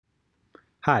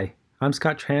Hi, I'm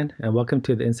Scott Tran, and welcome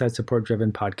to the Inside Support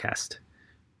Driven podcast.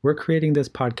 We're creating this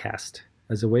podcast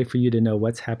as a way for you to know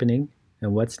what's happening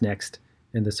and what's next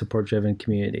in the support driven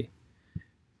community.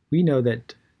 We know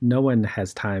that no one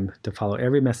has time to follow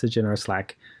every message in our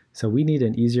Slack, so we need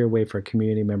an easier way for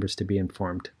community members to be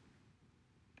informed.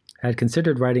 I had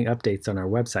considered writing updates on our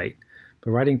website,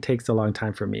 but writing takes a long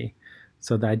time for me,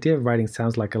 so the idea of writing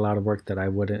sounds like a lot of work that I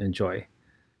wouldn't enjoy.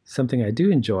 Something I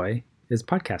do enjoy is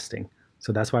podcasting,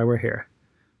 so that's why we're here.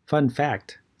 Fun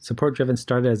fact, Support Driven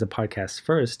started as a podcast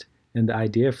first, and the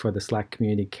idea for the Slack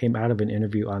community came out of an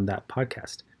interview on that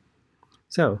podcast.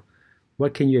 So,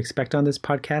 what can you expect on this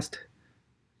podcast?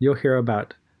 You'll hear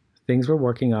about things we're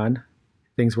working on,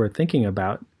 things we're thinking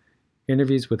about,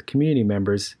 interviews with community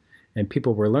members and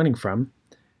people we're learning from,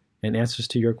 and answers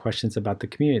to your questions about the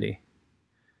community.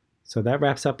 So that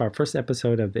wraps up our first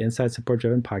episode of the Inside Support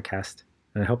Driven podcast,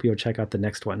 and I hope you'll check out the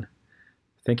next one.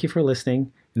 Thank you for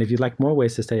listening, and if you'd like more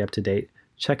ways to stay up to date,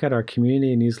 check out our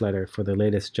community newsletter for the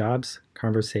latest jobs,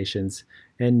 conversations,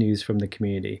 and news from the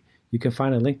community. You can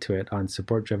find a link to it on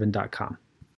supportdriven.com.